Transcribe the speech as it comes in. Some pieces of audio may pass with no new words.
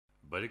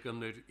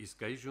Բարեկամներ,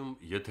 իսկ այժմ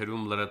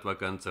եթերում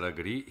լրատվական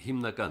ծրագրի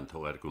հիմնական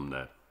թողարկումն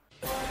է։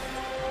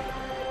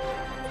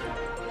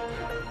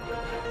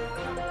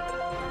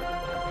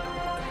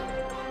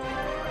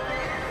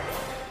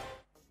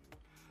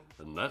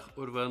 Նախ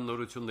օրվա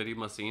նորությունների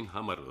մասին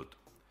համառոտ։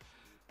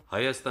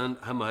 Հայաստան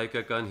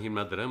համահայկական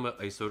հիմնադրամը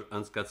այսօր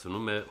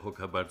անցկացնում է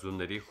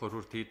հոգաբարձուների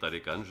խորհրդի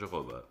տարեկան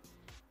ժողովը։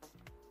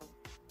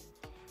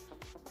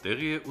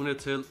 Տեղի է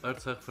ունեցել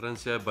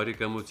Արցախ-Ֆրանսիա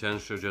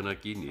բարեկամության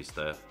շրջանակի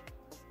նիստը։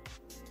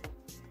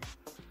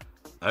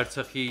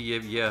 Արցախի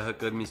եւ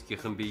ԵԱՀԿ Մինսկի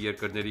խմբի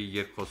երկրների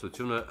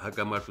երկխոսությունը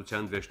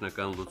հակամարտության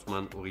վերջնական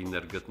լուծման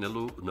ուղիներ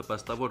գտնելու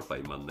նպաստավոր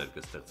պայմաններ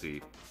կստեղծի։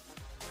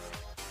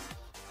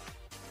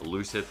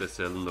 Լույս է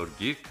տեսել նոր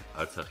գիրք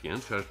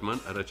Արցախյան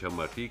շարժման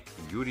առաջամարտիկ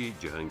Յուրի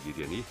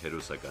Ջհանգիրյանի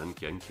հերոսական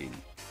կյանքին։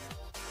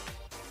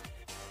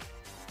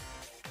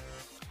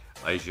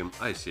 Այժմ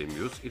այս եւ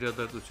մյուս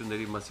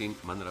իրադարձությունների մասին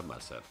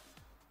մանրամասը։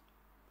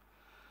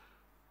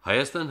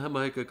 Հայաստան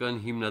համահայկական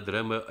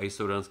հիմնադրամը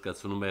այսօր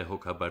անցկացնում է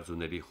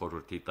հոգաբարձուների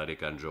խորհրդի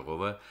տարեկան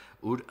ժողովը,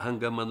 ուր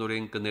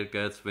հանգամանորեն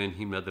կներկայացվեն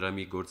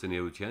հիմնադրամի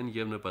գործունեության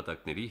եւ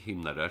նպատակների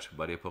հիմնարար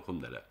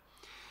բարեփոխումները։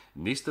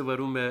 Նիստը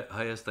վարում է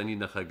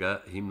Հայաստանի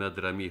նախագահ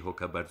հիմնադրամի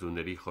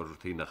հոգաբարձուների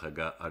խորհրդի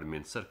նախագահ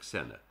Արմեն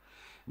Սարգսյանը։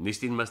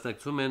 Նիստին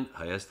մասնակցում են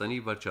Հայաստանի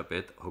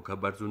վարչապետ,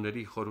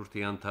 հոգաբարձուների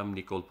խորհրդի անդամ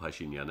Նիկոլ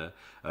Փաշինյանը,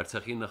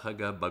 Արցախի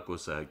նախագահ Բակո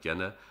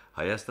Սահակյանը,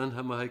 Հայաստան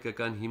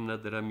համահայկական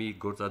հիմնադրամի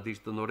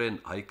գործադիր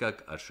տնօրեն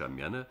Հայկակ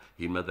Արշամյանը,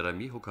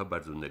 հիմնադրամի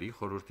հոգաբարձուների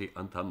խորհրդի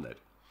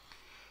անդամներ։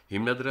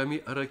 Հիմնադրամի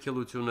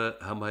առաքելությունը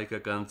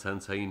համահայկական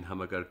ցանցային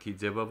համակարգի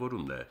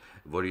ձևավորումն է,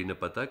 որի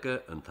նպատակը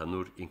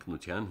ընդհանուր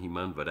ինքնության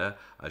հիման վրա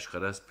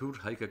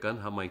աշխարհասփյուր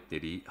հայկական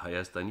համայնքների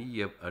Հայաստանի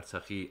եւ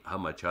Արցախի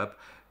համաչափ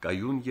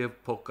կայուն եւ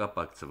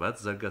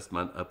փոխկապակցված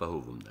զարգացման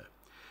ապահովումն է։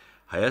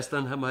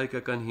 Հայաստան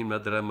համահայկական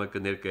հիմնադրամը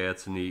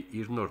կներկայացնի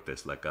իր նոր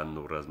տեսլականն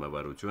ու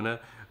ռազմավարությունը,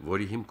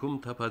 որի հիմքում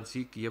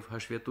թափանցիկ եւ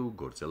հաշվետու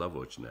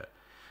գործելավոճն է։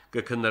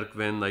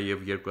 Կքննարկվեն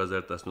նաև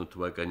 2018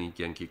 թվականին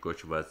կյանքի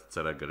կոչված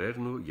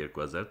ծրագրերն ու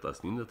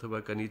 2019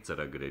 թվականի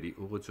ծրագրերի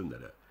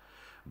ուղղությունները։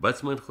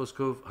 Բացման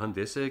խոսքով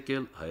հանդես է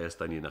եկել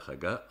Հայաստանի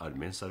նախագահ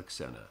Արմեն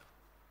Սարգսյանը։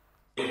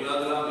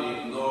 Հիմնադրամի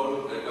նոր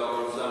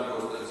ղեկավարության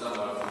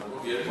գործունեության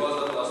արդյունքում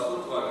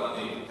 2018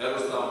 թվականի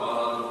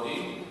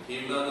հերոստամահանումին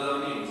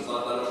հիմնադրամի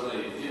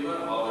սատարողների թիվը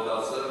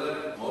ավելացել է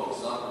մոտ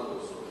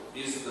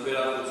 20%-ով։ Իսկ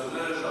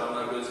նվիրատվությունները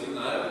շարունակվեցին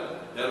նաև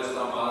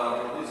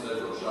հերոստամահանումից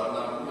հետո,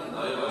 շարունակվում են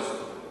նաև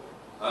այսօր։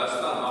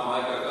 Հայաստան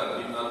համահայկական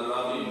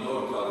հիմնադրամի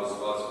նոր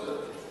կառուցվածքը,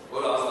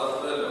 որը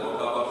հաստատվել է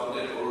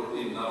հոգաբարձուների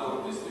խորհրդի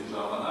նախորդ նիստի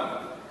ժամանակ,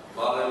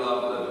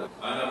 բարելավվել է։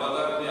 Այն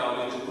նպատակն է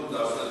ավելի ճկուն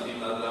դարձնել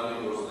հիմնադրամի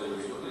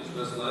գործունեությունը,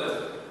 ինչպես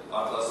նաև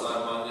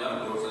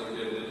արտասահմանյան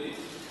գործընկերների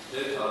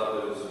հետ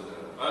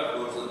հարաբերությունները։ Այդ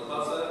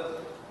գործընթացը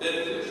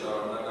պետք է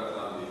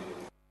շարունակականվի։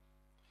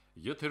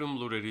 Եթերում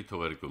լուրերի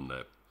թողարկումն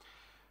է։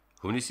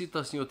 Հունիսի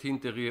 17-ին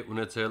տեղի է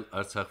ունեցել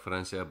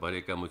Արցախ-Ֆրանսիա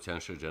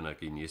բարեկամության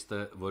շրջանակի նիստը,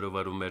 որը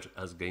վարում էր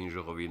ազգային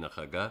ժողովի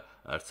նախագահ,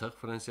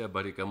 Արցախ-Ֆրանսիա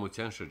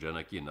բարեկամության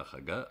շրջանակի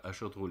նախագահ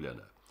Աշոտ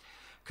Ղուլյանը։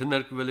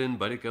 Քննարկվել են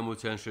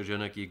բարեկամության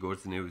շրջանակի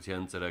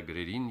գործունեության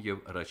ծրագրերին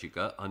եւ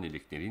առաջիկա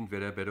անելիքներին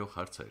վերաբերող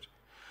հարցեր։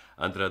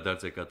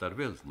 Անդրադարձ է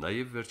կատարվել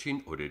նաեւ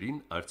վերջին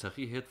օրերին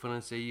Արցախի հետ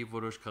Ֆրանսիայի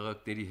որոշ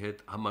քաղաքների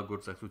հետ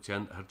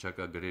համագործակցության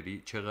հռչակագրերի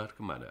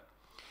չեղարկմանը։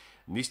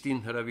 Նիստին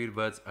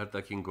հրավիրված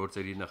արտաքին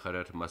գործերի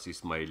նախարար Մասիս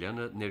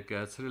Սմայլյանը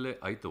ներկայացրել է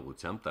այդ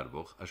ուղղությամբ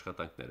տարվող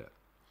աշխատանքները։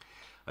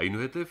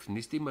 Այնուհետև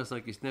նիստի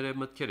մասնակիցները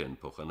մտքեր են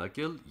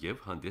փոխանակել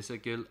եւ հանդես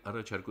եկել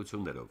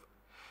առաջարկություններով։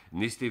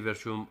 Նիստի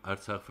վերջում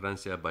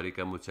Արցախ-Ֆրանսիա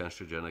բարեկամության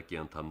շրջանակի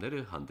անդամները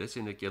հանդես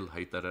են եկել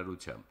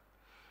հայտարարությամբ։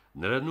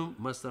 Նրանում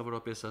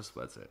մասնավորապես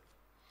ասված է.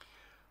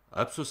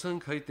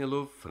 Ափսոսանք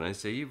հայտնելով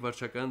Ֆրանսիայի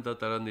վարչական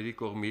դատարանների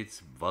կողմից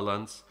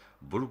Վալանս,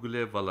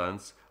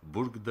 Բուրգ-լե-Վալանս,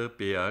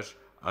 Բուրգ-դե-Պեաժ,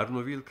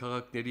 Արնովիլ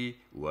քաղաքների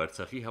ու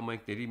Արցախի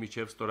համայնքների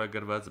միջև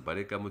ստորագրված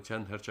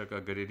բարեկամության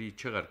հռչակագրերի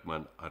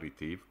չեղարկման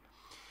առիթիվ,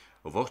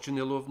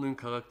 ողջունելով նույն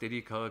քաղաքների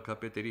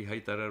քաղաքապետերի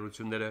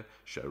հայտարարությունները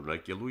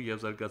շարունակելու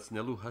եւ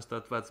զարգացնելու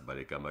հաստատված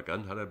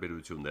բարեկամական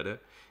հարաբերությունները,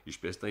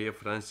 ինչպես նաեւ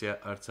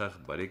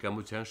Ֆրանսիա-Արցախ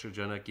բարեկամության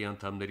շրջանակի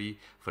անդամների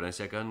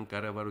ֆրանսիական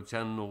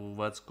կառավարությանն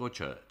ուղղված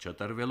կոչը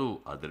չտրվելու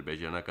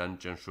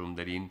ադրբեջանական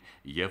ճնշումներին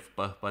եւ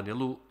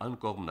պահպանելու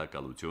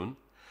անկողմնակալություն,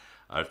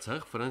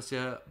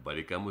 Արցախ-Ֆրանսիա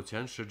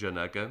բարեկամության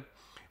շրջանակը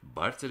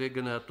բարձր է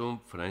գնահատում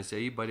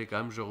Ֆրանսիայի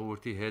բարեկամ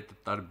ժողովրդի հետ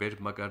տարբեր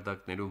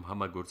մակարդակներում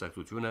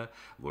համագործակցությունը,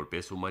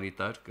 որպես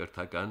հումանիտար,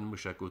 կրթական,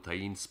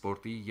 մշակութային,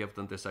 սպորտի եւ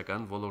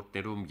տնտեսական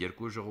ոլորտներում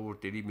երկու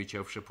ժողովուրդների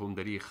միջև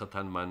շփումների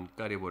խթանման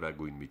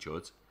կարևորագույն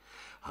միջոց,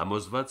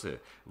 համոզված է,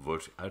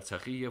 որ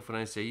Արցախի եւ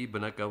Ֆրանսիայի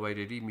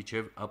բնակավայրերի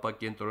միջև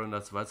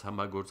ապակենտրոնացված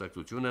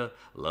համագործակցությունը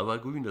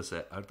լավագույնս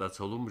է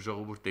արտացոլում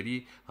ժողովուրդների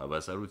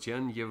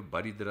հավասարության եւ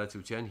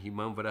բարիդրացիության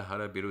հիման վրա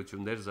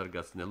հարաբերություններ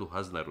զարգացնելու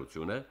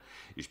հանրությունը,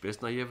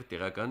 ինչպես նաեւ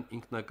տեղական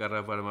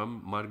ինքնակառավարման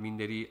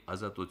մարմինների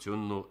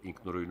ազատությունն ու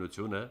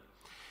ինքնուրույնությունը,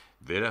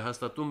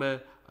 Վերահաստատում է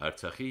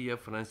Արցախի եւ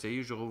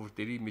Ֆրանսիայի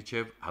ժողովուրդների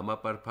միջև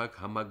համապարփակ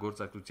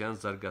համագործակցության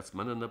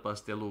զարգացմանը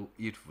նպաստելու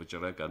իր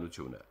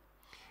վճռականությունը։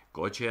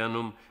 Կոչ է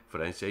անում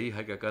Ֆրանսիայի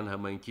հայկական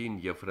համայնքին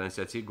եւ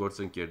ֆրանսիացի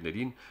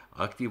գործընկերներին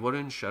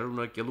ակտիվորեն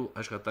շարունակելու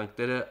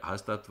աշխատանքները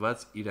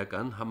հաստատված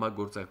իրական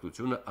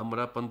համագործակցությունը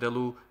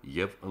ամրապնդելու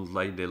եւ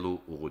ընդլայնելու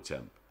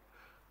ուղղությամբ,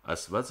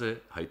 ասված է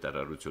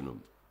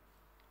հայտարարությունում։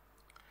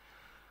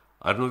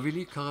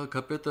 Արնովիլի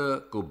քաղաքապետը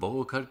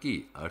կբողոքարկի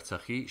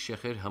Արցախի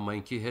Շեխեր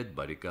համայնքի հետ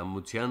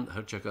բարեկամության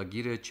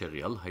հռչակագիրը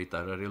չեղյալ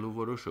հայտարարելու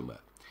որոշումը։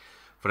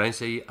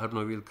 Ֆրանսիայի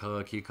Արնովիլ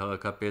քաղաքի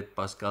քաղաքապետ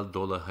Պասկալ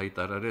Դոլը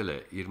հայտարարել է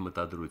իր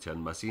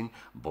մտադրության մասին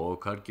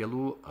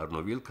բողոքարկելու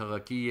Արնովիլ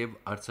քաղաքի եւ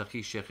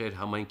Արցախի Շեխեր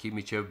համայնքի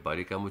միջև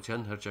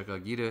բարեկամության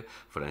հռչակագիրը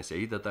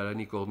Ֆրանսիայի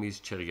դատարանի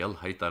կողմից չեղյալ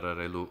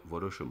հայտարարելու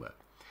որոշումը։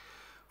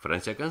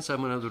 Ֆրանսիական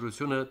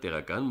սահմանադրությունը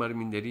տեղական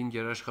մարմիններին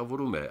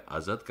երաշխավորում է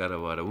ազատ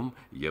կառավարում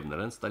եւ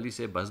նրանց տալիս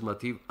է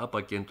բազմաթիվ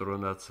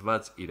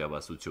ապակենտրոնացված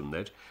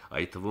իրավասություններ,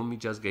 այդ թվում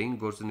միջազգային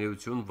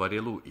գործունեություն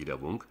վարելու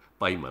իրավունք,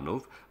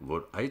 պայմանով,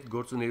 որ այդ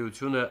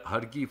գործունեությունը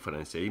հարգի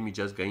Ֆրանսիայի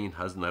միջազգային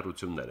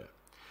հանձնառությունները։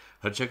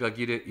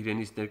 Հռչակագիրը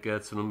իրենից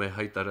ներկայացնում է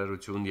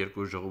հայտարարություն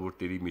երկու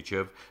ժողովուրդների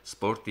միջև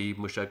սպորտի,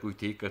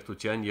 մշակույթի,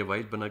 կրթության եւ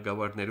այլ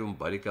բնագավառներում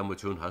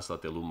բարեկամություն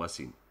հաստատելու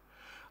մասին։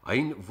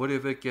 Այն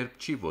որևէ կերպ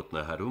չի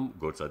ոտնահարում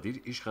գործադիր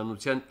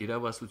իշխանության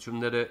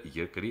իրավասությունները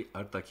երկրի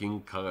արտաքին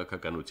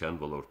քաղաքականության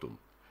ոլորտում,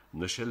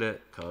 նշել է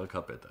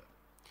քաղաքապետը։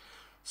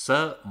 Սա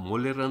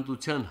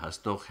մոլերանդության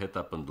հասնող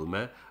հետապնդում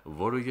է,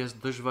 որը ես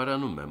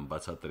դժվարանում եմ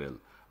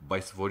բացատրել,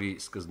 բայց որի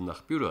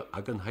սկզբնաղբյուրը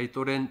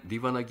ակնհայտորեն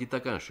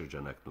դիվանագիտական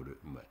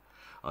շրջանակներում է,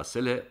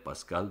 ասել է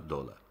Պասկալ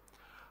Դոլը։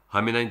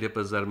 Համենայն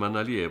դեպս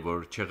զարմանալի է,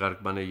 որ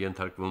չեղարկման է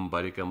ենթարկվում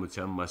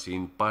բարեկամության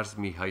մասին պարզ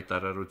մի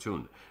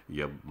հայտարարություն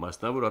եւ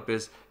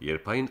մասնավորապես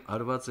երբ այն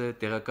արված է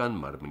տեղական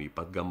մարմնի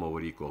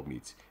պատգամավորի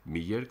կողմից,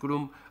 մի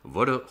երկրում,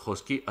 որը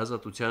խոսքի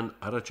ազատության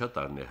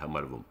առաջատարն է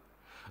համարվում։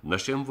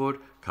 Նշեմ,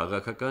 որ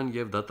քաղաքական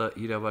եւ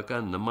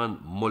դատաիրավական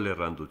նման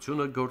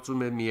մոլերանդությունը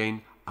գործում է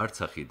միայն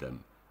Արցախի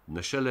դեմ,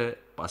 նշել է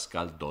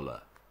Պասկալ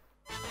Դոլը։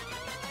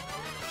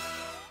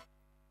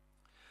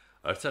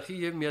 Արցախի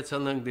եւ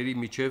Միացյալ Նահանգների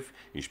միջև,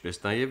 ինչպես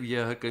նաեւ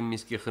ԵԱՀԿ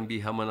Մինսկի խմբի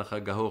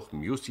համանախագահող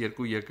մյուս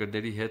երկու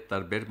երկրների հետ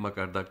տարբեր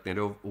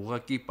մակարդակներով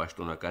ուղղակի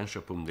պաշտոնական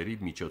շփումների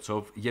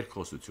միջոցով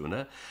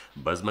երկխոսությունը,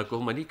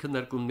 բազմակողմանի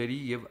քննարկումների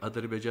եւ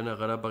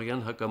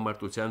Ադրբեջանա-Ղարաբաղյան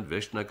հակամարտության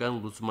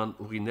վերջնական լուծման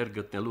ուղիներ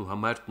գտնելու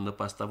համար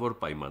նպաստավոր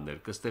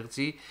պայմաններ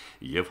կստեղծի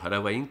եւ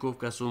Հարավային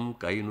Կովկասում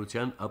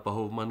կայունության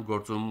ապահովման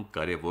գործում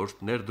կարևոր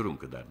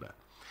ներդրում կդառնա։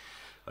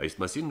 Այս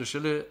մասին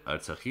նշել է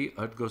Արցախի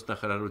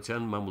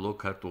արտգործնախարարության մամլոք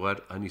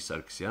քարտուղար Անի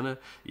Սարգսյանը՝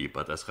 ի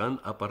պատասխան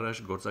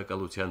ապառաշ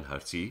գործակալության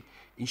հարցի,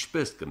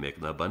 ինչպես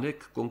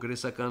կմեկնաբանեք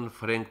կոնգրեսական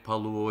Ֆրենկ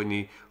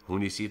Փալուոնի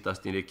հունիսի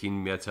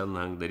 13-ին Միացյալ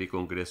Նահանգների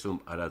կոնգրեսում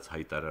արած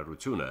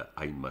հայտարարությունը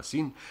այն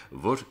մասին,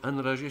 որ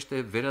անհրաժեշտ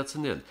է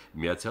վերացնել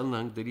Միացյալ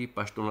Նահանգների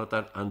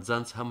պաշտոնատար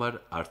անձանց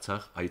համար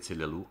Արցախ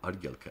այցելելու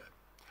արգելքը։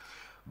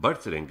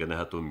 Բարձր են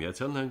գնահատում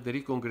Միացյալ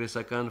Նահանգների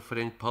կոնգրեսական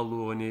Ֆրենկ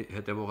Փալուոնի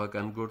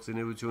հետևողական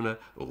գործունեությունը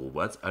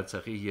ուղղված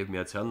Արցախի եւ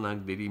Միացյալ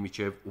Նահանգների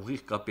միջև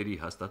ուղիղ կապերի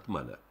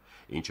հաստատմանը,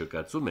 ինչը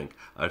կարծում ենք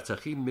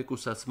Արցախի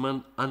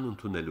մեկուսացման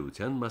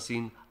անընդունելիության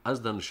մասին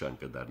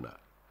ազդանշան կդառնա։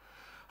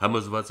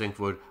 Համոզված ենք,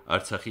 որ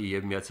Արցախի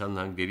եւ Միացյալ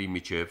Նահանգների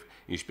միջև,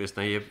 ինչպես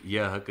նաեւ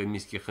ԵԱՀԿ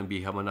Մինսկի խմբի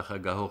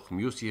համանախագահող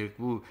մյուս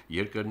երկու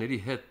երկրների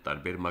հետ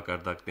տարբեր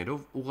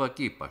մակարդակներով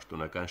ուղղակի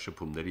պաշտոնական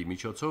շփումների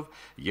միջոցով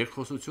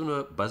երկխոսությունը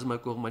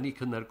բազմակողմանի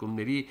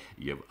քննարկումների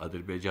եւ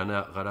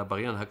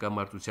Ադրբեջանա-Ղարաբաղյան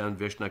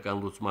հակամարտության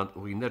վերջնական լուծման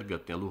ուղիներ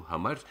գտնելու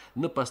համար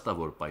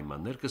նպաստավոր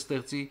պայմաններ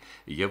կստեղծի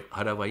եւ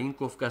Հարավային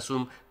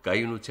Կովկասում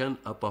կայունության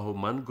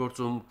ապահովման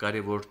գործում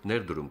կարևոր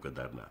ներդրում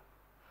կդառնա,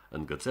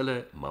 ընդգծել է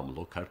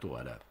մամլոք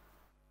քարտուղարը։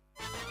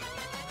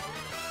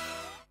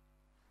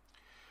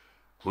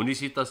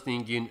 Հունիսի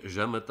 15-ին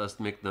ժամը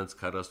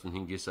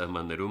 11:45-ի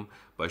սահմաններում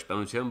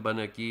Պաշտպանության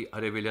բանակի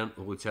արևելյան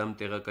ուղղությամբ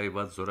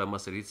տեղակայված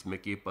զորամասերից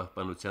մեկի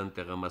պահպանության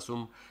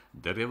տեղամասում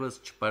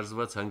դեռևս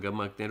չպարզված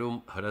հանգամանքներում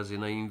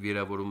հրազենային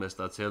վիրավորում է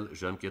ստացել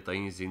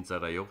ժամկետային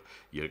զինծառայող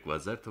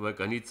 2000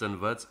 թվականի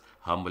ծնված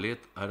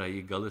Համլետ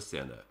Արայի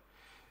Գալստյանը։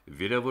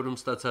 Վիրավորում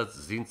ստացած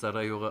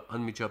զինծառայողը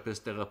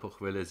անմիջապես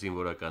տեղափոխվել է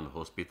զինվորական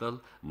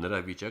հոսպիտալ, նրա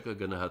վիճակը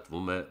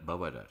գնահատվում է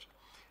բավարար։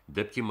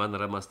 Դեպքի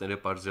մանրամասները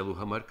պարզելու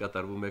համար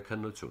կատարվում է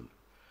քննություն։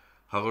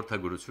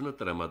 Հաղորդագրությունը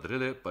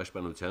տրամադրել է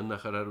Պաշտպանության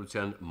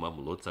նախարարության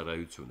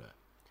մամլոյցարայությունը։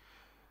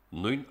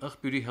 Նույն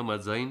աղբյուրի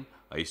համաձայն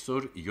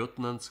այսօր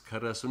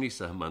 7:40-ի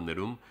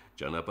սահմաններում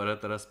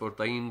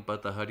ճանապարհատրանսպորտային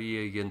պատահարի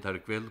է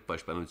ենթարկվել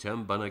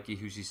Պաշտպանության բանակի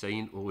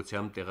հյուսիսային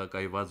ուղղությամբ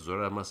տեղակայված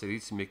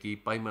զորամասերից մեկի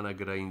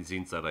պայմանագրային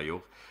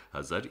զինծառայող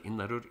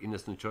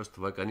 1994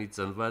 թվականի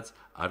ծնված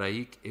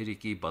Արայիկ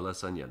Էրիկի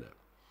Բալասանյանը։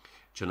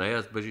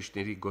 Չնայած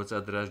բժիշկների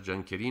գործադրած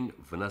ջանքերին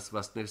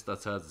վնասվածքներ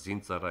ստացած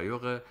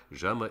զինծառայողը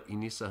ժամը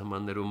 9-ի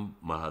սահմաններում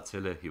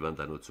մահացել է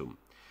հիվանդանոցում։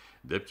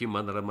 Դեպքի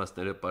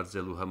մանրամասները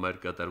պարզելու համար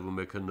կատարվում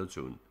է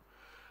քննություն։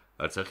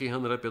 Արցախի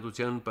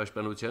հանրապետության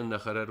պաշտպանության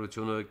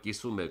նախարարությունը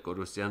կիսում է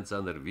կորուսյան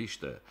ծանր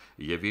վիշտը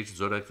եւ իր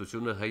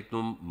զորակցությունը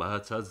հայտնում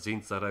մահացած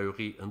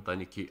զինծառայողի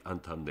ընտանիքի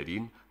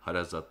անդամներին,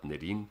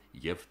 հարազատներին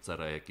եւ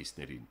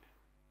ծառայակիցներին։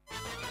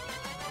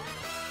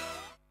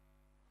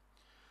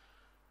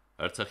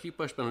 Արցախի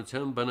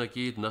պաշտպանության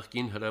բանակի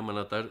նախկին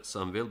հրամանատար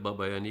Սամվել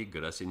Բաբայանի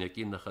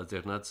գրասենյակի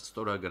նախաձեռնած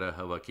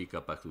ստորագրահավաքի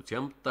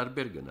կապակցությամբ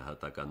տարբեր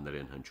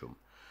գնահատականներ են հնչում։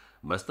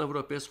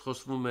 Մասնավորապես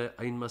խոսվում է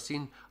այն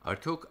մասին,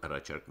 արդյոք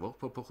առաջարկվող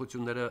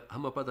փոփոխությունները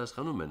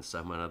համապատասխանում են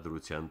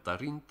սահմանադրության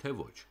տարին, թե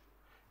ոչ։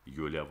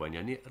 Յուլիա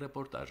Վանյանի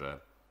ռեպորտաժը։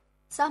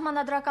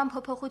 Սահմանադրական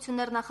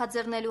փոփոխություններ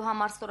նախաձեռնելու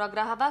համար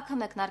ստորագրահավաքը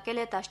մեկնարկել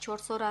է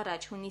 14 օր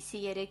առաջ,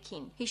 հունիսի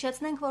 3-ին։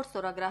 Հիշեցնենք, որ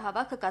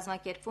ստորագրահավաքը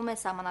կազմակերպվում է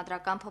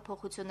սահմանադրական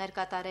փոփոխություններ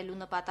կատարելու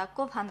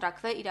նպատակով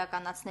հանրաքվե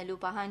իրականացնելու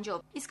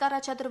պահանջով։ Իսկ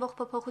առաջադրվող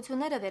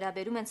փոփոխությունները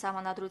վերաբերում են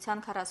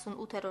սահմանադրության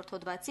 48-րդ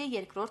հոդվածի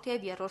 2-րդ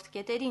եւ 3-րդ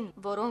կետերին,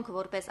 որոնք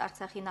որպես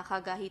Արցախի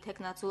նախագահի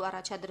թեկնածու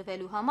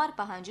առաջադրվելու համար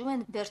պահանջում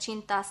են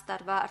վերջին 10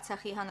 տարվա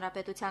Արցախի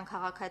հանրապետության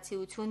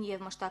քաղաքացիություն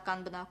եւ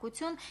մշտական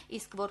բնակություն,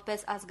 իսկ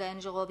որպես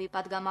ազգային ժողովի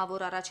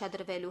падգամավոր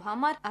առաջադրվելու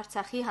համար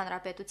Արցախի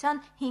հանրապետության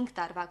 5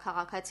 տարվա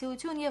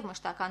քաղաքացիություն եւ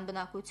մշտական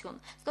բնակություն։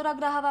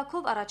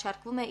 Ստորագրահավաքով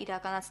առաջարկվում է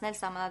իրականացնել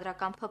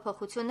սահմանադրական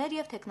փոփոխություններ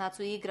եւ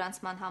թեկնածուի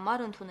գրանցման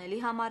համար ընդունելի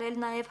համարել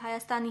նաեւ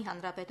Հայաստանի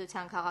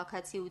հանրապետության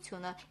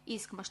քաղաքացիությունը,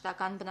 իսկ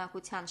մշտական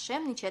բնակության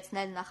շեմն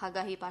իջեցնել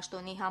նախագահի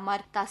պաշտոնի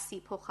համար 10-ի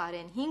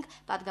փոխարեն 5,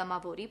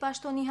 падգամավորի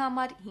պաշտոնի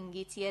համար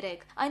 5-ից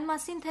 3։ Այն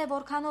մասին, թե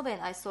որքանով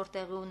են այսօր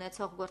տեղի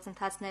ունեցող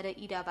գործընթացները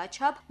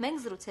իրավաչափ,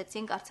 մենք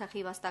զրուցեցինք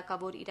Արցախի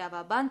վաստակավոր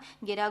իրավաբան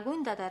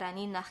Գերագույն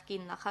դատարանի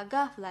նախկին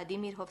նախագահ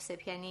Վլադիմիր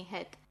Հովսեփյանի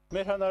հետ։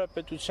 Մեր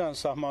հանրապետության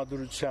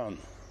սահմանադրության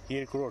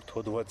 2-րդ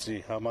հոդվածի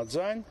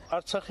համաձայն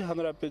Արցախի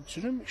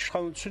հանրապետությունում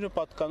իշխանությունը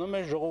պատկանում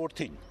է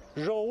ժողովրդին։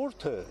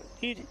 Ժողովուրդը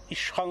իր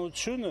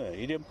իշխանությունը,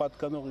 իրեն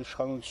պատկանող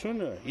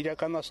իշխանությունը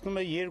իրականացնում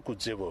է երկու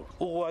ձևով՝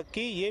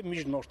 ուղղակի եւ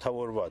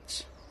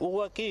միջնորդավորված։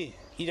 Ուղղակի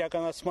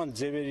իրականացման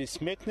ձևերից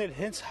մեկն էլ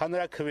հենց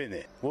հանրաքվեն է,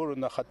 որը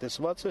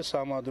նախատեսված է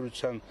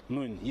սահմանադրության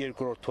նույն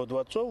 2-րդ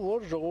հոդվածով,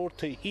 որ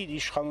ժողովուրդը իր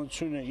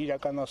իշխանությունը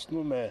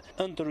իրականացնում է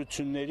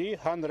ընտրությունների,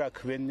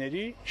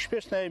 հանրաքվենների,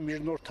 ինչպես նաև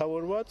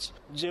միջնորդավորված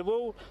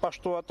ձևով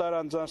պաշտոնատար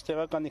անձանց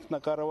տեղական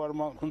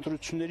ինքնակառավարման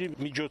ընտրությունների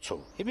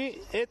միջոցով։ Եվ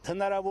այդ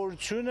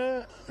հնարավորությունը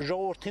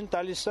ժողովրդին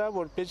տալիս է,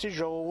 որպեսզի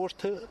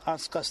ժողովուրդը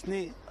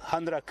անցկացնի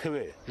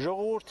հանրաքվե։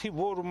 Ժողովրդի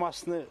որ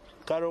մասն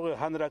կարող է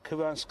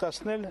հանրաքվե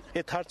անցկացնել,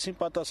 այդ հարցին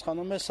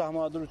պատասխանում է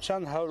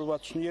սահմանադրության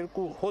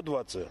 162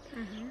 հոդվածը,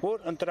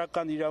 որ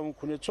ընտրական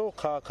իրավունք ունեցող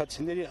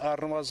քաղաքացիների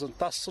առնվազն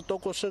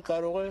 10%-ը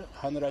կարող է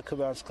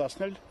հանրաքվե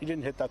անցկացնել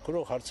իրեն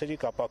հետաքրող հարցերի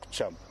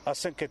կապակցությամբ։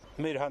 Ասենք այդ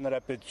մեր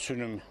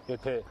հանրապետությունում,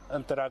 եթե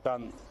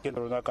ընտրական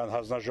կենտրոնական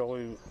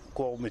հանձնաժողովի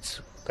կողմից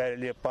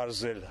կարելի է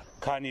պարզել,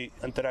 քանի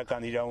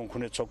ընտրական իրավունք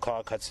ունեցող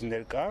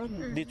քաղաքացիներ կան,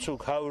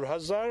 դիցուք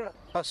 100,000,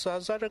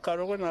 10,000-ը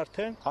կարող են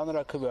արդեն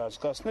հանրաքվե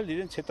անցկացնել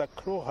իրենց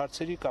հետաքրող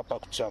հարցերի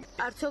կապակցությամբ։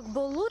 Արդյոք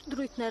բոլոր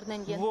դրույթներն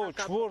են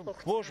ենթակա։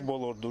 Ոչ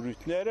բոլոր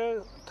դրույթները,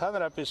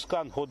 հանրապես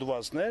կան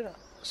հոդվածներ,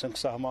 ասենք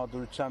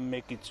սահմանադրության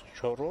 1-ից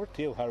 4-րդ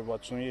եւ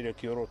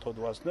 163-րդ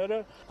հոդվածները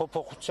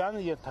փոփոխության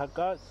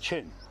ենթակա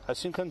չեն,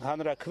 այսինքն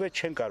հանրաքվե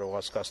չեն կարող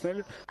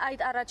անցկացնել։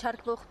 Այդ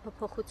առաջարկվող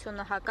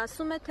փոփոխությունը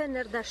հակասում է, թե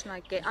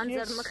ներդաշնակ է,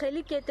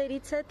 անձեռնմխելի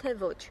կետերից է, թե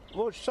ոչ։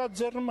 Ոչ, սա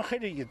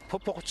ձեռնմխելի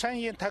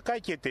փոփոխության ենթակա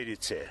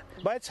կետերից է,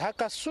 բայց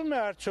հակասում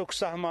է արդյոք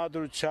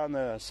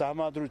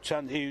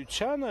սահմանադրության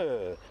էությանը,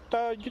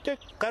 դա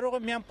գիտեք, կարող է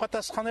միայն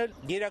պատասխանել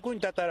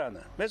Գերագույն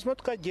դատարանը։ Մեզ մոտ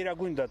կա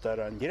Գերագույն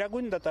դատարան,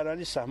 Գերագույն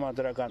դատարանի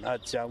սահմանադրական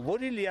ատյան,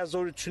 որի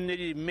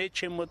լիազորությունների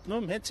մեջ է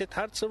մտնում հենց այդ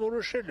հարցը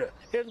որոշելը։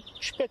 Էլ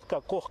չպետք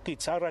է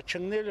կողքից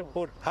առաջընկնել,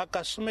 որ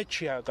հակասում է,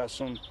 չի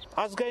հակասում։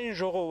 Ազգային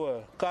ժողովը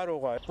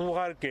կարող է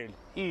ուղարկել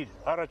իր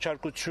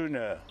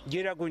առաջարկությունը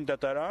Գերագույն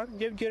դատարան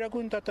եւ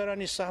Գերագույն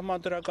դատարանի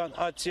սահմանադրական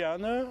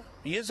ատյանը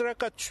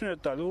եզրակացություն է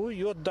տալու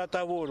 7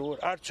 դատավոր,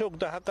 որ արդյոք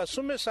դա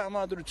հակասում է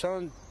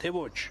սահմանադրության, թե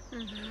ոչ։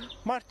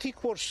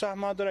 Մարդիկ, որ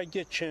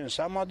սահմանադրագետ չեն,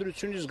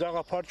 սահմանադրությունից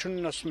գաղափար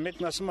չունեն, ասում,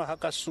 մեկն ասում է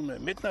հակասում է,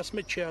 մեկն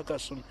ասում է չի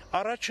հակասում։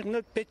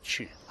 Առաջինը պետք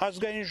չի։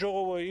 Ազգային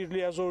ժողովը իր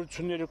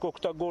լիազորությունները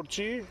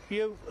կօգտագործի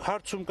եւ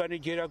հարցում կանի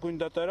Գերագույն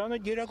դատարանը,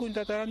 Գերագույն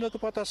դատարանը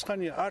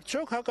կպատասխանի,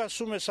 արդյոք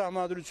հակասում է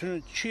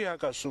սահմանադրությունը, չի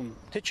հակասում,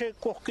 թե չէ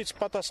կողքից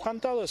պատասխան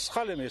տալը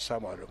սխալ է մեզ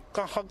համարում։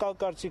 Կանխակալ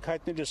կարծիք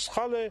հայտնելը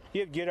սխալ է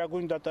եւ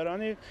Գերագույն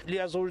դատարանի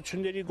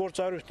լիազորությունների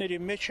գործառույթների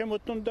մեջ է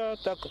մտնում դա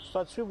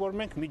կստացվի, որ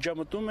մենք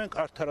միջամտում ենք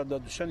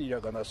արդարադատության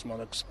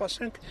իրականացմանը։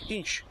 Կսպասենք,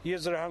 ինչ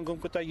եզրահանգում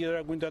կտա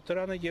Գերագույն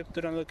դատարանը եւ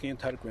դրանը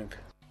կընթարկվենք։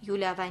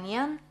 Յուլիա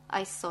Վանյան,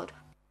 Այսօր։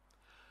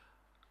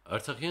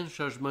 Արցախյան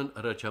շարժման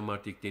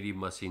առաջամարտիկների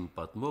մասին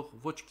պատմող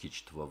ոչ քիչ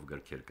թվով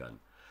գրքեր կան։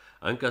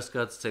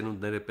 Անկասկած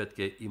ցենունդները պետք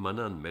է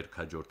իմանան մեր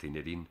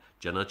քաջորդիներին,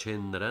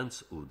 ճանաչեն նրանց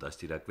ու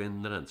դաստիարակվեն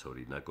նրանց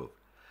օրինակով։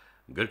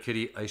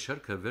 Գրքերի այս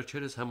շարքը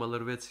վերջերս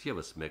համալրվեց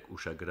եւս մեկ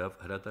ուշագրավ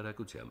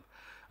հրատարակությամբ։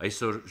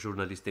 Այսօր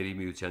ժուրնալիստների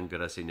միության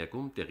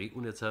գրասենյակում տեղի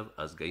ունեցավ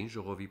ազգային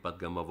ժողովի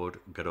падգամավոր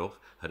գրող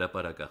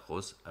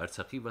հրապարակախոս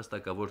Արցախի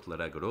վաստակավոր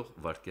լրագրող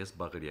Վարդգես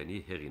Բաղարյանի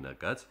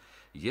հեղինակած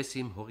 «Ես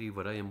իմ հողի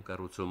վրա եմ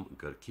կառուցում»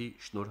 գրքի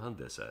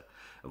շնորհանդեսը,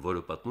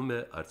 որը պատմում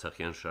է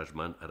արցախյան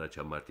շարժման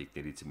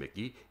առաջամարտիկներից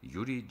մեկի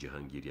Յուրի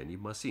Ջհանգիրյանի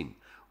մասին,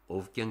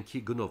 ով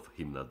կյանքի գնով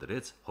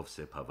հիմնադրեց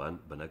Հովսեփ Հավան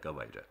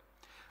բնակավայրը։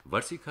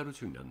 Վարսիկ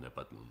Հարությունյանն է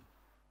պատմում։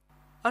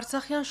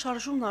 Արցախյան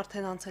շարժումն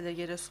արդեն անցել է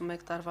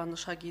 31 տարվա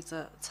նշագիծը,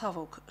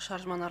 ցավոք,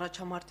 շարժման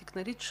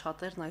առաջամարտիկներից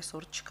շատերն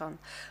այսօր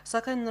չկան,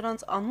 սակայն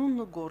նրանց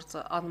անունն ու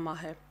գործը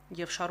անմահ է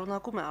եւ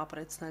շարունակում է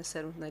ապրեցնել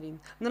սերունդներին։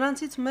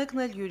 Նրանցից մեկն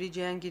էլ Յուրի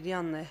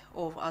Ջհանգիրյանն է,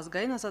 ով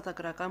ազգային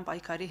ազատագրական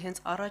պայքարի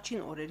հենց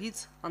առաջին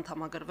օրերից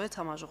անդամագրվեց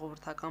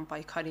համաժողովրդական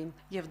պայքարին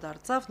եւ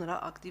դարձավ նրա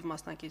ակտիվ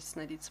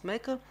մասնակիցներից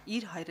մեկը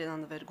իր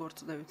հայրենանվեր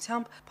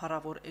գործունեությամբ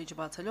փառավոր էջ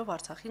բացելով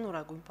Արցախի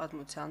նորագույն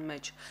պատմության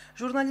մեջ։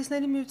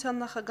 Ժուրնալիստների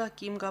միության նախագահ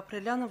Կիմ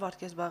Գաբրելյանը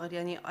Վարդգես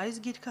Բաղարյանի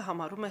այս գիրքը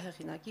համարում է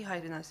հեղինակի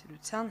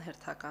հայրենասիրության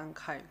հերթական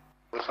քայլ։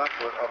 Ուսանք,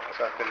 որ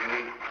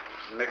ապացուցելի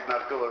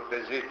մեկնարկը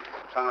որպեսզի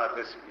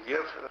ընդհանրապես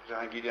եւ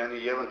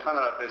Ջհանգիրյանի եւ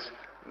ընդհանրապես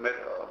մեր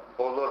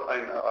բոլոր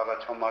այն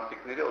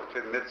առաջամարտիկների,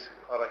 ովքեր մեծ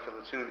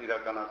առաքելություն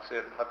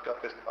իրականացրել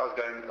հատկապես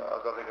ազգային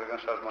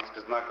ազատագրական շարժման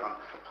սկզբնական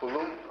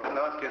փուլում,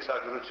 նրանց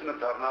կենսագրությունը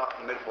դառնա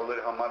մեր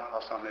բոլորի համար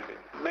հասանելի։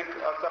 Մենք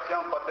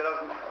Արցախյան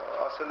պատերազմ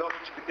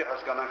ասելով չպիտի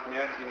հասկանանք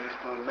միայն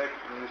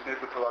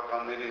 91-92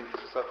 թվականների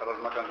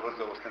ռազմական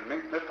գործողությունները։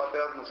 Մենք մեր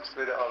պատերազմը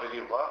սկսվել է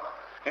ավելի վաղ,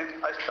 հենց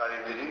այս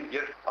տարիներին,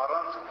 երբ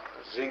առանց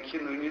զենքի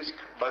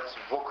նույնիսկ, բայց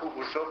ոգու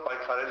ուժով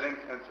պայքարել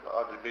ենք հենց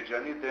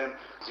Ադրբեջանի դեմ,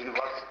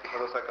 զինված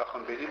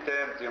հրոսակախմբերի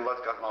դեմ, զինված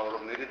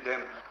կազմավորումների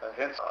դեմ,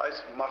 հենց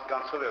այս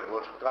մարդկանցով է,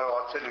 որ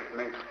կարողացել ենք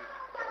մենք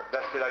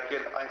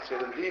դաստիարակել այն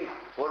սերնդին,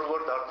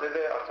 որ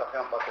դարձել է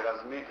Արցախյան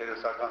պատերազմի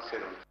հերոսական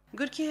սերունդ։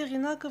 Գրքի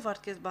հեղինակը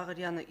Վարդգես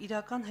Բաղարյանը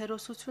իրական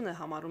հերոսություն է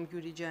համարում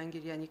Յուրի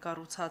Ջհանգիրյանի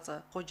կառուցածը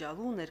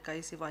Խոջալու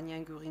ներկայիս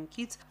Իվանյան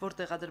գյուղինքից,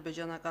 որտեղ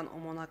ադրբեջանական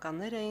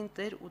օմոնականներ էին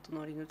տեր ու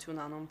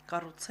տնօրինություն անում,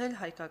 կառուցել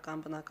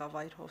հայկական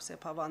բնակավայր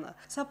Հովսեփ Հավանը։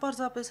 Սա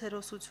պարզապես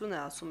հերոսություն է,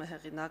 ասում է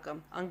հեղինակը։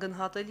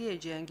 Անգնահատելի է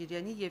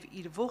Ջհանգիրյանի եւ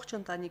իր ողջ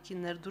ընտանիքի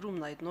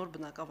ներդրումն այդ նոր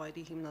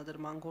բնակավայրի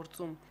հիմնադրման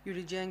գործում։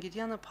 Յուրի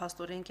Ջհանգիրյանը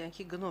փաստորեն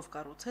կյանքի գնով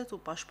կառուցեց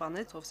ու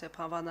պաշտպանեց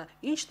Հովսեփ Հավանը,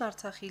 ինչն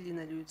Արցախի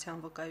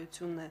լինելիության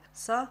վկայությունն է։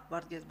 Սա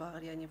Վարդգես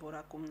Բաղարյանի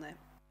որակումն է։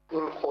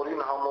 Իմ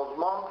խորին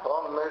համոզմամբ,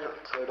 մեր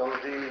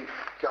ծերնդի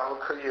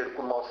կյանքը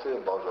երկու մասի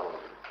է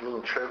բաժանվում,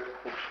 մինչև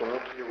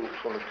 88 եւ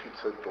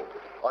 88-ից հետո։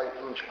 Այդ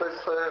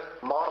ինչպես է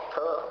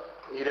մարդը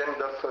իրեն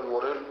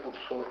դասավորել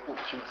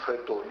 88-ից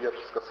հետո, երբ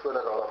սկսվել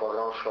է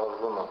Ղարաբաղյան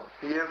շարժումը,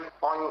 եւ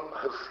այն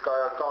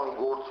հսկայական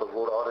գործը,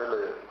 որ արել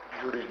է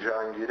Յուրի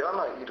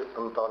Ջհանգիրյանը իր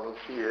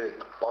ընտանիքի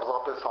հետ,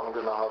 պարզապես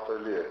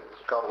անգնահատելի է,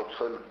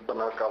 կառուցել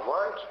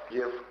բնակավայր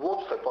եւ ոչ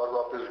թե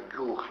պարզապես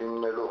գյուղ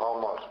հիմնելու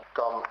համար,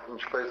 կամ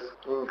ինչպես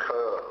ինքը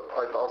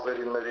այդ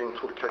ազերիներին,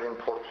 թուրքերին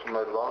փորձում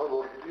էր վանել,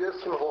 որ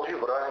ես իմ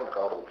հողի վրա եմ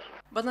կառուցում։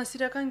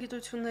 Բանասիրական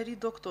գիտությունների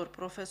դոկտոր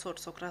պրոֆեսոր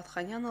Սոկրատ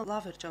Խանյանը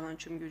լավ էր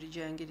ճանաչում Յուրի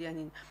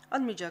Ջհանգիրյանին,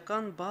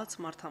 անմիջական, բաց,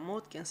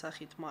 մարդամոտ,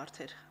 կենսախիտ մարդ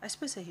էր։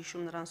 Այսպես է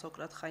հիշում նրան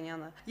Սոկրատ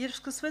Խանյանը։ Երբ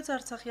սկսվեց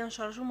Արցախյան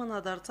շարժումը,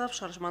 նա դարձավ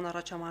շարժման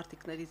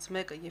առաջամարտիկներից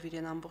մեկը եւ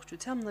իրեն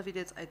ամբողջությամբ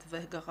նվիրեց այդ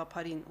վեհ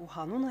գաղափարին ու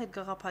հանուն այդ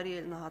գաղափարի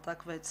էլ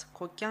նահատակվեց։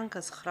 Քո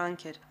կյանքը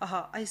սխրանք էր։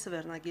 Ահա այս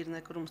վերնագիրն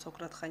է կրում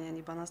Սոկրատ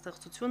Խանյանի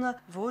բանաստեղծությունը,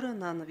 որը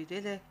նա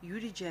նվիրել է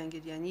Յուրի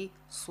Ջհանգիրյանի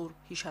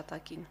սուրբ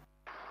հիշատակին։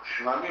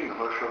 Շնամին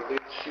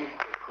հոշոտեցի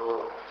քո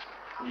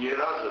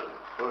երազը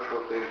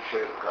հոշոտել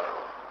չէր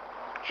կարող։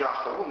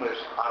 Ճախրում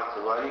ես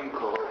արծվային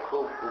քո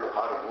հոգով ու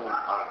հարվում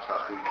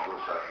Արցախի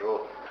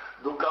դուսաշով։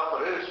 Դու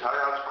կապրես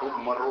հայացքով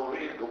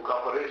մռովի, դու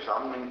կապրես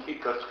ամենքի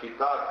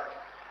կծկիտակ,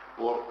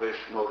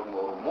 որպես նոր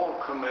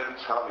մորմորքը մեր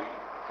ցավի,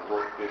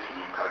 որպես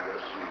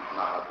ինքագրսի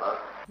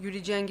նահատակ։ Յուրի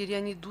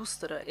Ջհանգիրյանի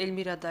դուստրը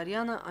Էլմիրա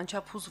Դարյանը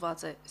անչափ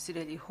հուզված է,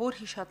 սիրելի հոր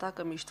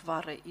հիշատակը միշտ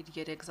վառ է իր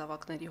երեք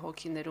զավակների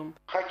հոգիներում։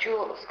 Хочу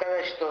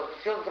сказать, что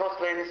все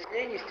взрослое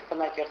население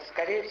Степанакерта,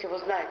 скорее всего,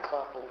 знает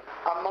папу.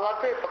 А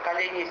молодое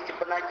поколение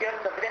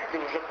Степанакерта вряд ли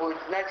уже будет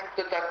знать,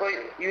 кто такой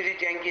Յուրի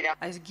Ջհանգիրյան։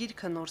 Այս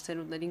գիրքը նոր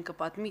սերունդներին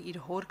կպատմի իր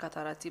հոր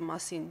կատարածի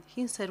մասին։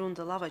 Հին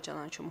սերունդը լավ է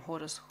ճանաչում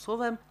հորս,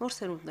 հուսով եմ, նոր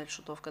սերունդն էլ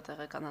շուտով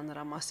կտեղեկանա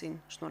նրա մասին։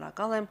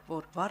 Շնորհակալ եմ,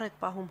 որ վառ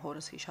եք պահում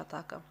հորս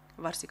հիշատակը։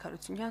 Վարսիկ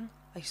Հարությունյան,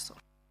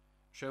 Այսօր։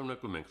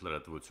 Շարունակում ենք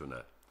լրատվությունը։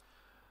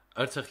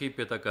 Արցախի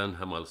պետական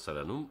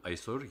համալսարանում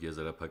այսօր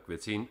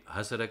եզրափակվեցին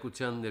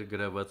հասարակության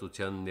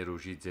ներգրավվածության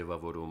ներուժի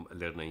ձևավորում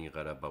Լեռնային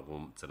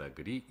Ղարաբաղում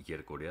ծրագրի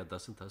երկօրյա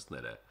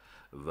դասընթացները։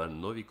 Վան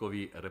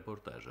Նովիկովի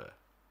ռեպորտաժը։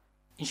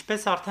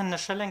 Ինչպես արդեն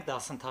նշել ենք,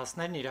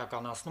 դասընթացներն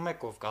իրականացնում է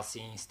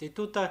Կովկասի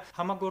ինստիտուտը,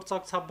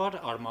 համագործակցաբար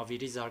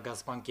Արմավիրի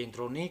զարգացման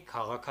կենտրոնի,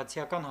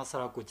 Քաղաքացիական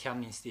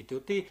հասարակության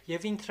ինստիտուտի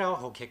եւ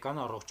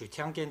Ինտրահոգեկան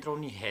առողջության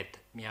կենտրոնի հետ,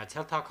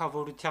 Միացյալ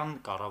Թագավորության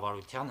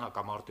կառավարության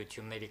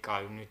հակամարտությունների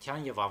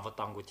կայունության եւ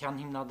անվտանգության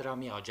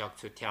հիմնադրամի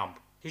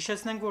աջակցությամբ։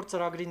 Հիշեցնենք, որ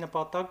ծրագրի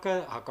նպատակը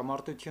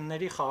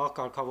հակամարտությունների խաղաղ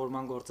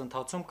կարգավորման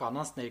գործընթացում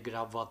կանանց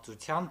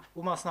ներգրավվածության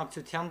ու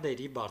մասնակցության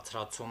դերի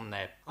բարձրացումն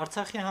է։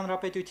 Արցախի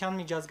հանրապետության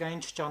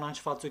միջազգային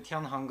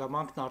չճանաչվածության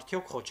հանգամանքն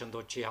արդյոք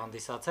խոչընդոտ չի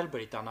հանդիսացել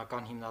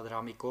բրիտանական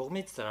հիմնադրամի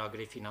կողմից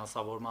ծրագրի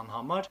ֆինանսավորման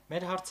համար։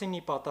 Մեր հարցին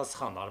ի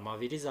պատասխան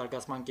Արմավիրի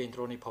զարգացման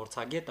կենտրոնի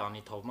փորձագետ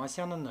Անի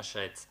Թովմասյանը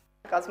նշեց.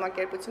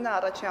 Կազմակերպությունը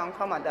առաջին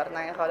անգամ է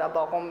Լեռնային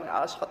Ղարաբաղում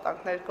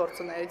աշխատանքներ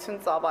գործունեություն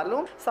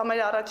ծավալում։ Սա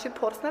մեր առաջին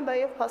փորձն է,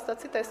 բայց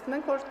փաստացի տեսնում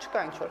ենք, որ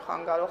չկա ինչ-որ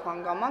խանգարող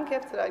հանգամանք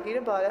եւ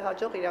ծրագիրը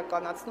բարեհաջող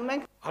իրականացնում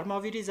ենք։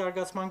 Արմավիրի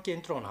զարգացման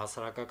կենտրոն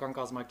հասարակական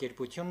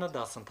կազմակերպությունը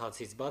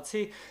դասընթացից բացի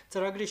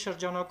ծրագրի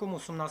շրջանակում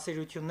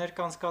ուսումնասիրություններ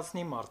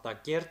կանցկացնի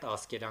Մարտակերտ,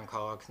 Ասկերան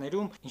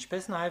քաղաքներում,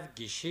 ինչպես նաև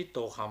Գիշի,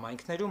 Տող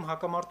համայնքներում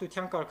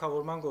հակամարտության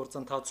կարգավորման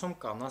գործընթացում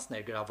կանանց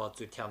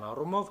ներգրավվածության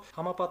առումով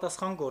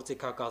համապատասխան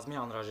գործիքակազմի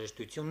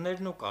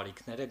անհրաժեշտություններն ու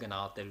կարիքները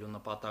գնահատելու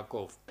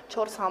նպատակով։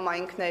 4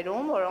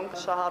 համայնքներում, որոնք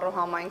շահառու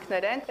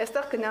համայնքներ են,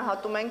 այստեղ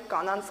գնահատում ենք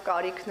կանանց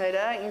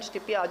կարիքները, ինչ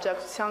տիպի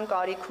աջակցության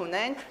կարիք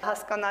ունեն,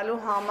 հասկանալու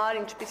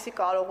համար ինչպիսի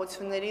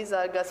կարողությունների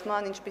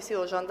զարգացման, ինչպիսի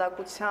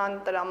օժանդակության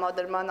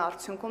տրամադրման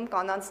արդյունքում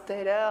կանանց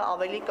դերը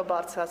ավելի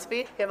կբարձրացվի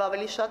եւ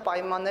ավելի շատ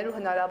պայմաններ ու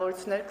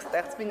հնարավորություններ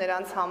կստեղծվի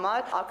նրանց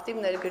համար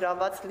ակտիվ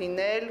ներգրաված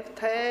լինել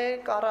թե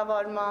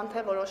կառավարման,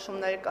 թե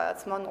որոշումների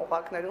կայացման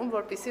օղակներում,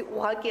 որպեսզի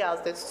ուղղակի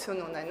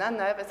ազդեցություն ունենան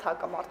նաեւ այս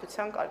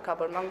հակամարտության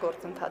կարգավորման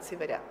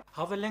գործընթացի վրա։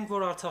 Հավելենք,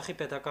 որ Արցախի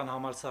պետական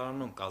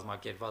համալսարանում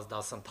կազմակերպված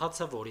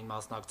դասընթացը, որին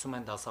մասնակցում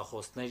են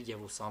դասախոսներ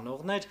եւ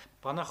ուսանողներ,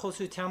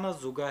 բանախոսությանը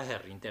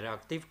զուգահեռ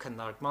ինտերակտիվ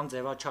քննարկման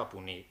ձևաչափ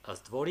ունի,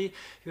 ըստ որի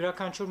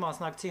յուրաքանչյուր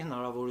մասնակցի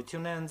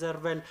հնարավորություն է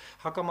ընձեռվել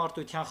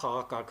հակամարտության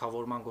խաղաղ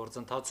կարգավորման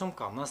գործընթացում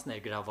կանանց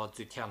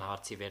ներգրավվածության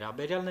հարցի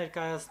վերաբերյալ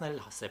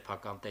ներկայացնել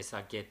սեփական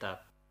տեսակետը։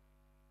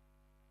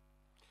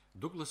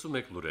 Դուք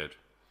լսում եք լուրեր։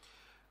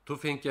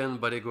 Թուֆենկյան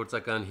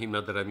բարեգործական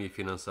հիմնադրամի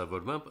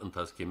ֆինանսավորմամբ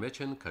ընթացքի մեջ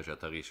են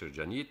Քաշաթաղի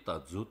շրջանի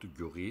Տաձուտ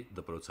գյուղի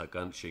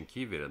դպրոցական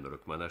շենքի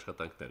վերանորոգման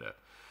աշխատանքները։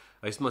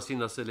 Այս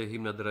մասին ասել է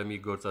հիմնադրամի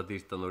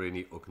գործադիր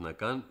տնօրենի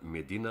օգնական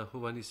Մեդինա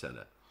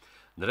Հովանիսյանը։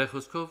 Նրա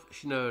խոսքով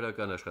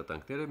շինարարական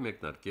աշխատանքները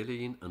մեկնարկել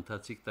էին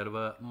ընթացիկ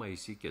տարվա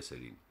մայիսի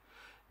կեսերին։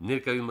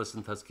 Ներկայումս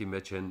ընթացքի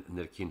մեջ են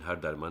ներքին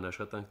հարդարման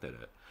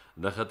աշխատանքները։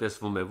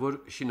 Նախատեսվում է, որ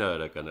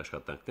շինարարական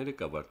աշխատանքները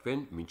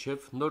կավարտվեն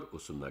մինչև նոր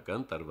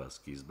ուսումնական տարվա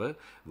սկիզբը,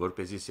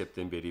 որպեսզի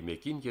սեպտեմբերի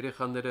 1-ին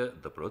երեխաները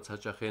դպրոց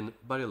հաճախեն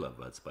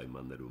բարելավված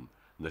պայմաններում,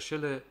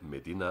 նշել է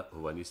Մեդինա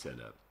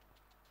Հովանիսյանը։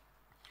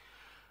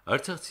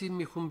 Արցախցի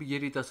մի խումբ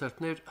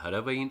երիտասարդներ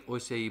Հարավային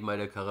Օսիայի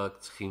մայրաքաղաք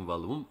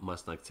Ցխինվալում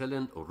մասնակցել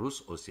են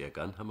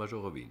ռուս-օսիական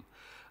համաժողովին։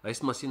 Այս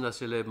մասին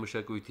ասել է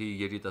մշակույթի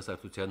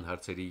երիտասարդության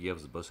հարցերի եւ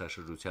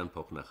զբոսաշրջության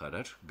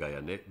փոխնախարար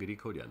Գայանե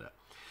Գրիգորյանը։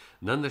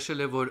 Նա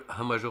նշել է, որ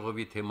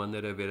համաժողովի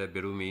թեմաները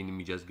վերաբերում էին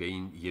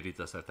միջազգային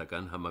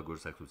երիտասարդական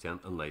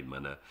համագործակցության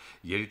ընդլայնմանը,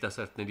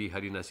 երիտասարդների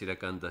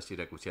հարինասիրական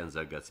դաստիարակության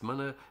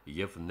զարգացմանը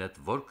եւ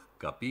նետվորք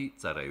կապի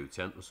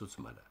ծառայության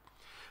ուսուցմանը։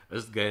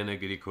 Ըստ Գայանե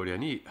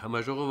Գրիգորյանի,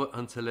 համաժողովը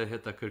անցել է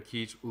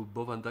հետաքրքիր ու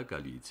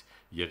բովանդակալից,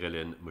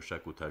 եղել են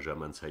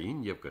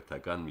մշակութաժամանցային եւ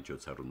կրթական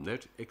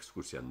միջոցառումներ,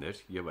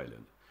 էքսկուրսիաներ եւ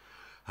այլն։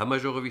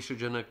 Համաժողովի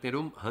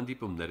շրջանակներում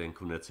հանդիպումներ են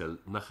ունեցել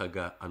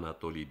նախագահ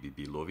Անատոլի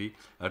Բիբիլովի,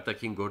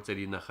 արտաքին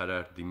գործերի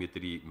նախարար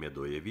Դիմիտրի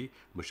Մեդոևի,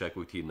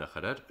 մշակույթի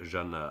նախարար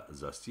Ժաննա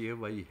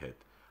Զաստիևայի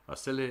հետ,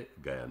 ասել է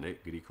Գայանե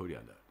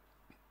Գրիգորյանը։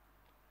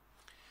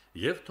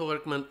 Եվ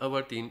թողարկման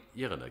ավարտին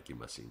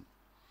եղանակի մասին։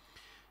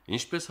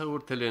 Ինչպես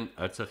հաղորդել են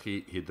Արցախի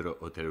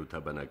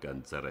հիդրոօթերոթաբանական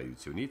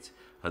ծառայությունից,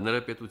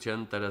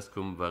 հանրապետության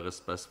տարածքում վաղը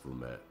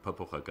սպասվում է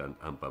փոփոխական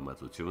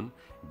անպամատություն,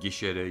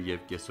 գիշերը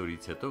եւ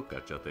կեսօրից հետո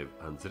կարճատև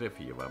անձրև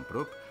եւ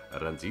ամպրոպ,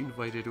 առանձին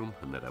վայրերում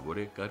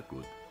հնարավոր է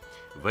կարկուտ։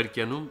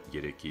 Վարկյանում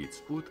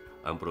 3-ից 8,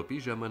 ամպրոպի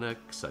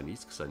ժամանակ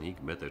 20-ից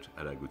 25 մետր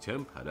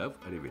արագությամբ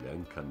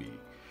հարավ-արևելյան քամի։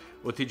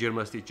 Օդի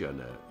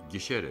ջերմաստիճանը՝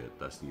 գիշերը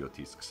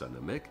 17-ից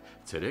 21,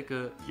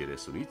 ցերեկը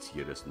 30-ից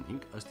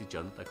 35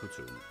 աստիճան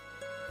տաքություն։